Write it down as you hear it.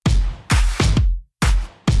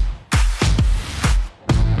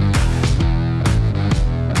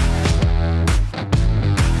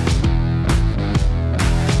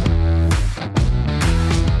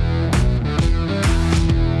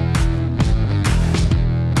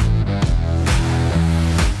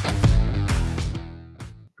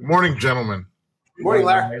Morning, gentlemen. Morning,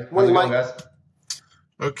 Larry. Morning, Mike. Guys?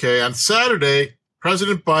 Okay, on Saturday,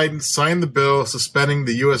 President Biden signed the bill suspending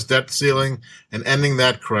the U.S. debt ceiling and ending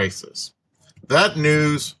that crisis. That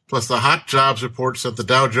news, plus the hot jobs report, sent the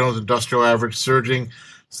Dow Jones Industrial Average surging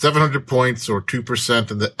 700 points or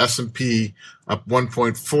 2% and the S&P up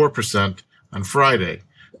 1.4% on Friday.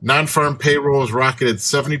 Non-farm payrolls rocketed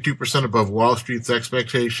 72% above Wall Street's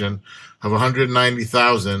expectation of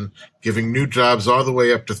 190,000, giving new jobs all the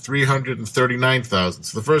way up to 339,000.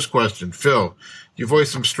 So the first question, Phil, you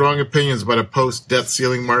voiced some strong opinions about a post-debt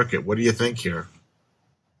ceiling market. What do you think here?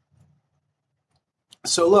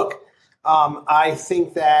 So look, I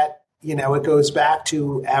think that, it goes back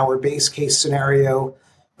to our base case scenario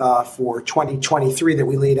for 2023 that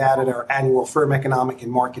we laid out at our annual firm economic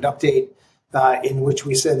and market update, in which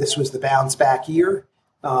we said this was the bounce back year.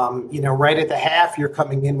 Right at the half, you're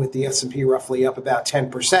coming in with the S&P roughly up about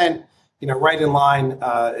 10%, right in line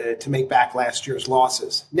to make back last year's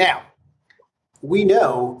losses. Now, we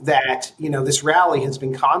know that, this rally has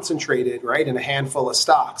been concentrated, right, in a handful of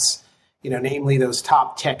stocks, namely those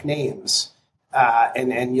top tech names.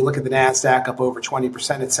 And you look at the NASDAQ up over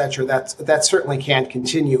 20%, et cetera, that certainly can't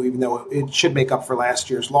continue, even though it should make up for last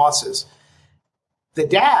year's losses. The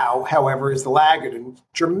Dow, however, is the laggard and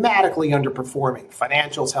dramatically underperforming.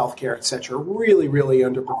 Financials, healthcare, et cetera, really, really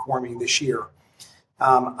underperforming this year.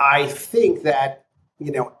 I think that,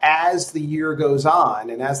 as the year goes on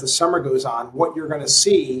and as the summer goes on, what you're going to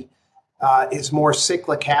see is more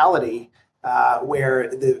cyclicality, where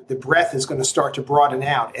the breadth is going to start to broaden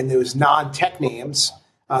out. And those non-tech names,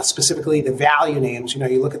 specifically the value names,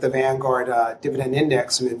 you look at the Vanguard Dividend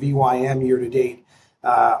Index, and the VYM year to date,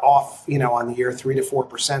 off, on the year 3 to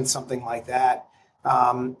 4%, something like that.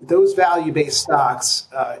 Those value-based stocks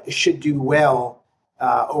should do well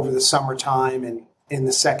over the summertime and in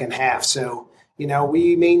the second half. So,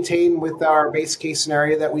 we maintain with our base case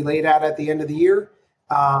scenario that we laid out at the end of the year.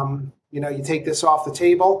 You take this off the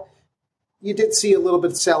table. You did see a little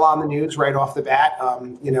bit of sell on the news right off the bat,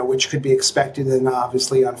 which could be expected. And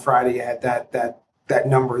obviously on Friday, you had that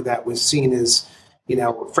number that was seen as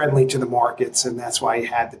friendly to the markets, and that's why you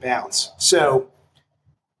had the bounce. So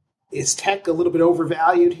is tech a little bit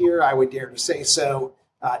overvalued here? I would dare to say so.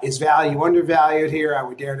 Is value undervalued here? I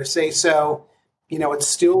would dare to say so. It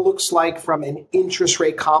still looks like from an interest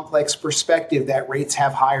rate complex perspective that rates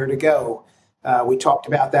have higher to go. We talked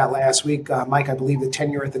about that last week. Mike, I believe the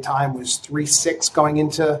 10-year at the time was 3.6 going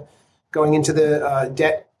into the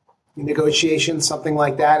debt negotiations, something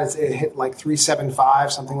like that. It hit like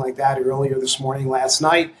 3.75, something like that earlier this morning, last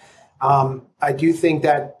night. I do think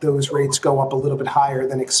that those rates go up a little bit higher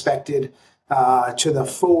than expected to the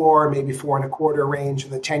 4, maybe 4.25 range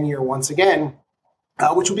in the 10-year once again,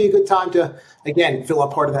 which would be a good time to, again, fill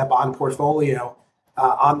up part of that bond portfolio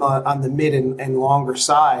on the mid and longer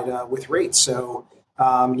side with rates. So,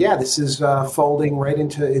 this is folding right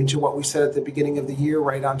into what we said at the beginning of the year,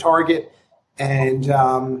 right on target.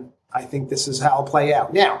 And I think this is how it'll play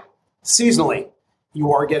out. Now, seasonally,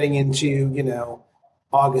 you are getting into,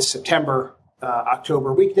 August, September,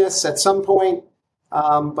 October weakness at some point.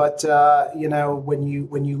 But when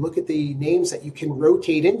you look at the names that you can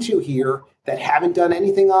rotate into here that haven't done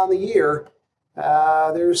anything on the year,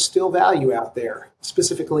 there's still value out there,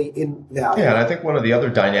 specifically in value. Yeah, and I think one of the other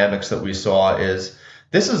dynamics that we saw is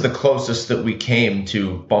this is the closest that we came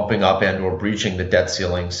to bumping up and or breaching the debt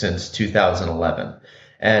ceiling since 2011.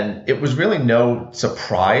 And it was really no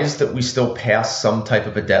surprise that we still passed some type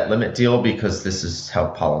of a debt limit deal, because this is how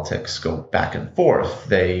politics go back and forth.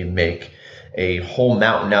 They make a whole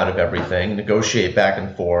mountain out of everything, negotiate back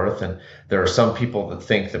and forth. And there are some people that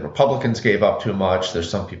think the Republicans gave up too much.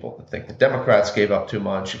 There's some people that think the Democrats gave up too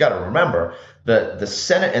much. You got to remember that the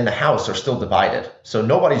Senate and the House are still divided. So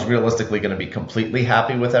nobody's realistically going to be completely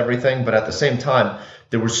happy with everything. But at the same time,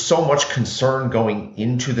 there was so much concern going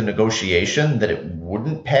into the negotiation that it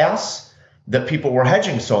wouldn't pass that people were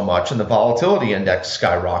hedging so much, and the volatility index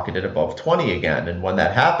skyrocketed above 20 again. And when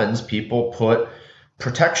that happens, people put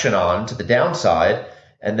protection on to the downside.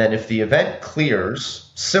 And then if the event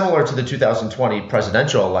clears, similar to the 2020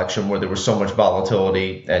 presidential election where there was so much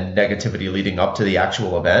volatility and negativity leading up to the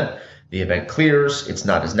actual event, the event clears, it's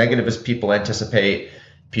not as negative as people anticipate.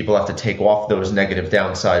 People have to take off those negative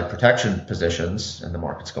downside protection positions and the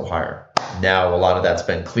markets go higher. Now a lot of that's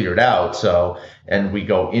been cleared out. And we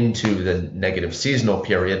go into the negative seasonal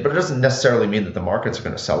period, but it doesn't necessarily mean that the markets are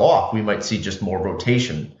going to sell off. We might see just more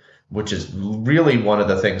rotation, which is really one of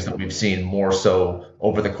the things that we've seen more so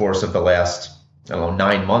over the course of the last,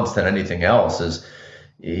 9 months than anything else. Is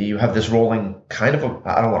you have this rolling kind of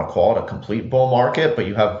I don't want to call it a complete bull market, but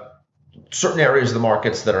you have certain areas of the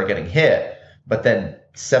markets that are getting hit, but then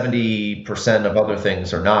 70% of other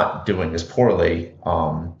things are not doing as poorly.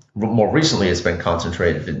 More recently, it's been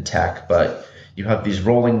concentrated in tech, but you have these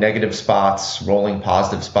rolling negative spots, rolling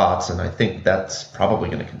positive spots, and I think that's probably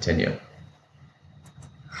going to continue.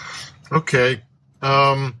 Okay.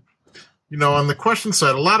 On the question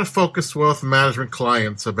side, a lot of focused wealth management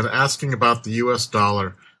clients have been asking about the U.S.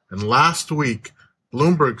 dollar, and last week,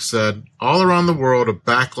 Bloomberg said all around the world a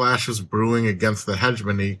backlash is brewing against the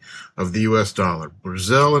hegemony of the U.S. dollar.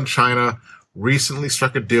 Brazil and China recently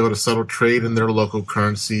struck a deal to settle trade in their local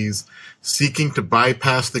currencies, seeking to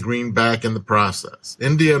bypass the greenback in the process.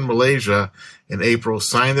 India and Malaysia in April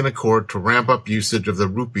signed an accord to ramp up usage of the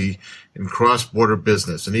rupee in cross-border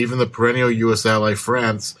business, and even the perennial U.S. ally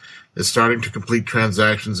France is starting to complete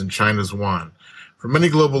transactions in China's yuan. For many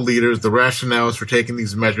global leaders, the rationales for taking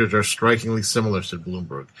these measures are strikingly similar, said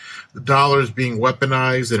Bloomberg. The dollar is being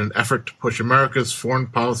weaponized in an effort to push America's foreign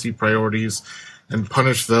policy priorities and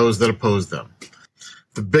punish those that oppose them.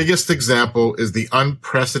 The biggest example is the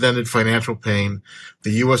unprecedented financial pain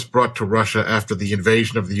the U.S. brought to Russia after the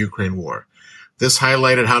invasion of the Ukraine war. This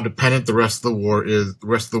highlighted how dependent the rest of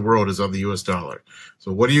the world is on the U.S. dollar.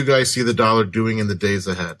 So what do you guys see the dollar doing in the days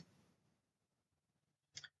ahead?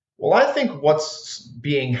 Well, I think what's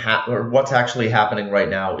actually happening right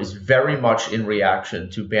now is very much in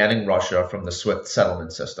reaction to banning Russia from the SWIFT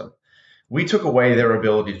settlement system. We took away their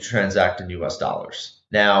ability to transact in US dollars.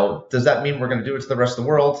 Now, does that mean we're going to do it to the rest of the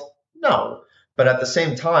world? No. But at the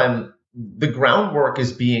same time, the groundwork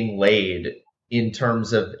is being laid in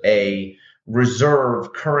terms of a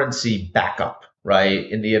reserve currency backup,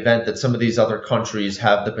 right? In the event that some of these other countries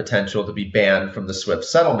have the potential to be banned from the SWIFT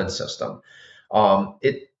settlement system.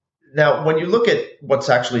 Now, when you look at what's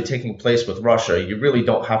actually taking place with Russia, you really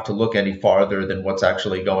don't have to look any farther than what's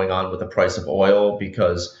actually going on with the price of oil,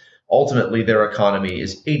 because ultimately their economy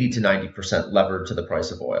is 80 to 90% levered to the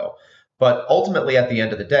price of oil. But ultimately, at the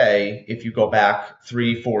end of the day, if you go back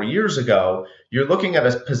 3-4 years ago, you're looking at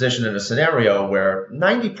a position in a scenario where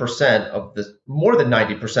more than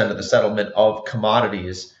 90% of the settlement of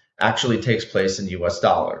commodities actually takes place in US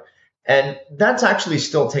dollar. And that's actually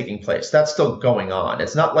still taking place. That's still going on.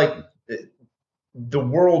 It's not like the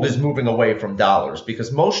world is moving away from dollars,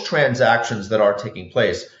 because most transactions that are taking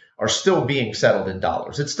place are still being settled in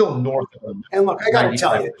dollars. It's still north of. And look, I got to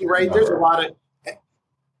tell you, right? There's a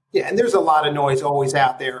lot of noise always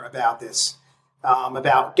out there about this,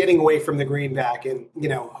 about getting away from the greenback, and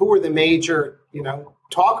who are the major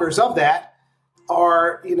talkers of that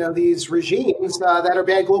are these regimes that are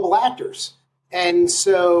bad global actors. And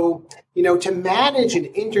so, to manage an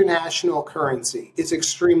international currency is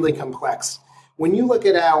extremely complex. When you look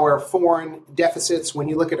at our foreign deficits, when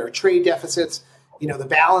you look at our trade deficits, the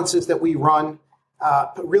balances that we run,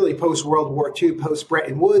 really post-World War II,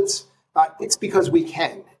 post-Bretton Woods, it's because we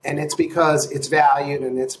can, and it's because it's valued,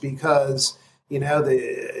 and it's because,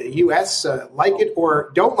 the U.S., like it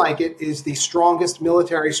or don't like it, is the strongest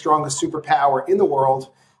superpower in the world,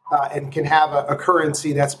 and can have a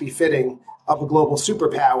currency that's befitting of a global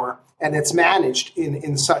superpower, and it's managed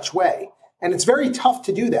in such way. And it's very tough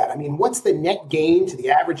to do that. I mean, what's the net gain to the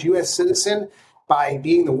average U.S. citizen by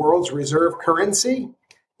being the world's reserve currency?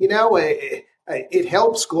 It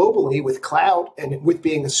helps globally with clout and with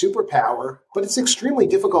being a superpower, but it's extremely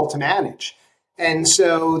difficult to manage. And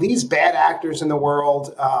so these bad actors in the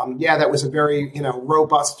world, that was a very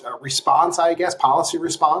robust response, I guess, policy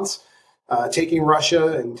response, taking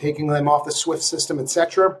Russia and taking them off the SWIFT system, et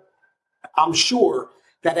cetera. I'm sure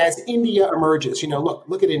that as India emerges,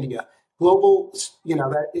 look at India, global,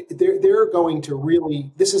 they're going to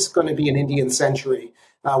really, this is going to be an Indian century.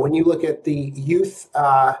 When you look at the youth,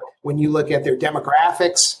 when you look at their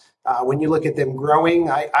demographics, when you look at them growing,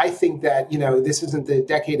 I think that, this isn't the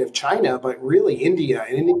decade of China, but really India.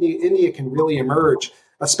 And India can really emerge,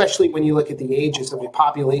 especially when you look at the ages of the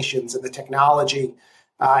populations and the technology,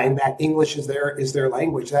 and that English is their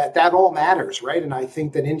language. That all matters, right? And I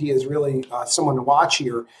think that India is really someone to watch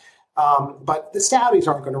here. But the Saudis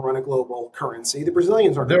aren't going to run a global currency. The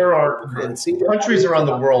Brazilians aren't going to run a global currency. Countries around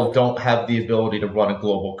the world don't have the ability to run a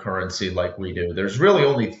global currency like we do. There's really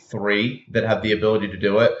only 3 that have the ability to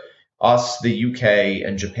do it. Us, the UK,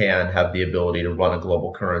 and Japan have the ability to run a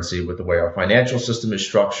global currency with the way our financial system is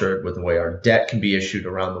structured, with the way our debt can be issued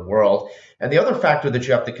around the world. And the other factor that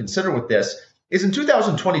you have to consider with this is in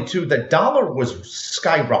 2022, the dollar was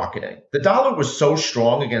skyrocketing. The dollar was so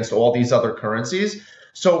strong against all these other currencies.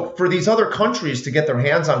 So for these other countries to get their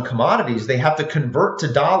hands on commodities, they have to convert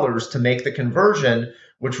to dollars to make the conversion,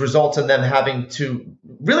 which results in them having to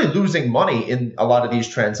really losing money in a lot of these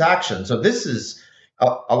transactions. So this is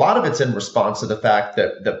A lot of it's in response to the fact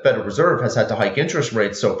that the Federal Reserve has had to hike interest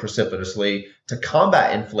rates so precipitously to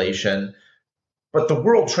combat inflation, but the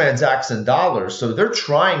world transacts in dollars. So they're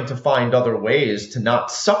trying to find other ways to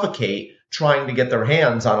not suffocate trying to get their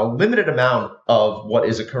hands on a limited amount of what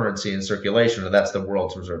is a currency in circulation, and that's the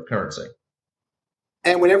world's reserve currency.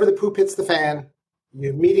 And whenever the poop hits the fan, you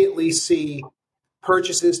immediately see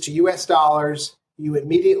purchases to U.S. dollars. You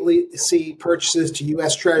immediately see purchases to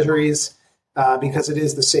U.S. treasuries because it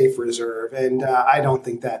is the safe reserve. And I don't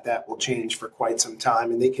think that will change for quite some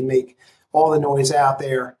time. And they can make all the noise out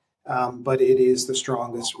there, but it is the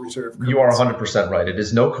strongest reserve currency. You are 100% right. It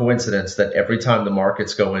is no coincidence that every time the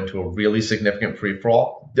markets go into a really significant free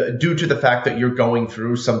fall, due to the fact that you're going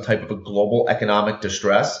through some type of a global economic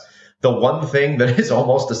distress, the one thing that is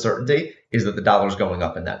almost a certainty is that the dollar's going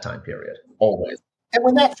up in that time period, always. And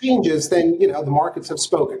when that changes, then, the markets have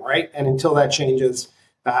spoken, right? And until that changes,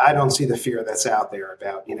 I don't see the fear that's out there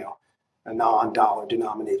about, a non-dollar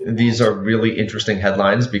denominated. These are really interesting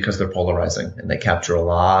headlines because they're polarizing and they capture a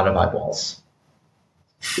lot of eyeballs.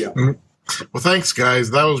 Yeah. Well, thanks,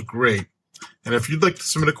 guys. That was great. And if you'd like to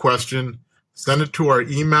submit a question, send it to our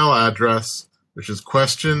email address, which is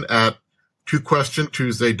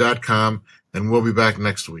question@twoquestiontuesday.com, and we'll be back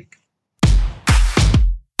next week.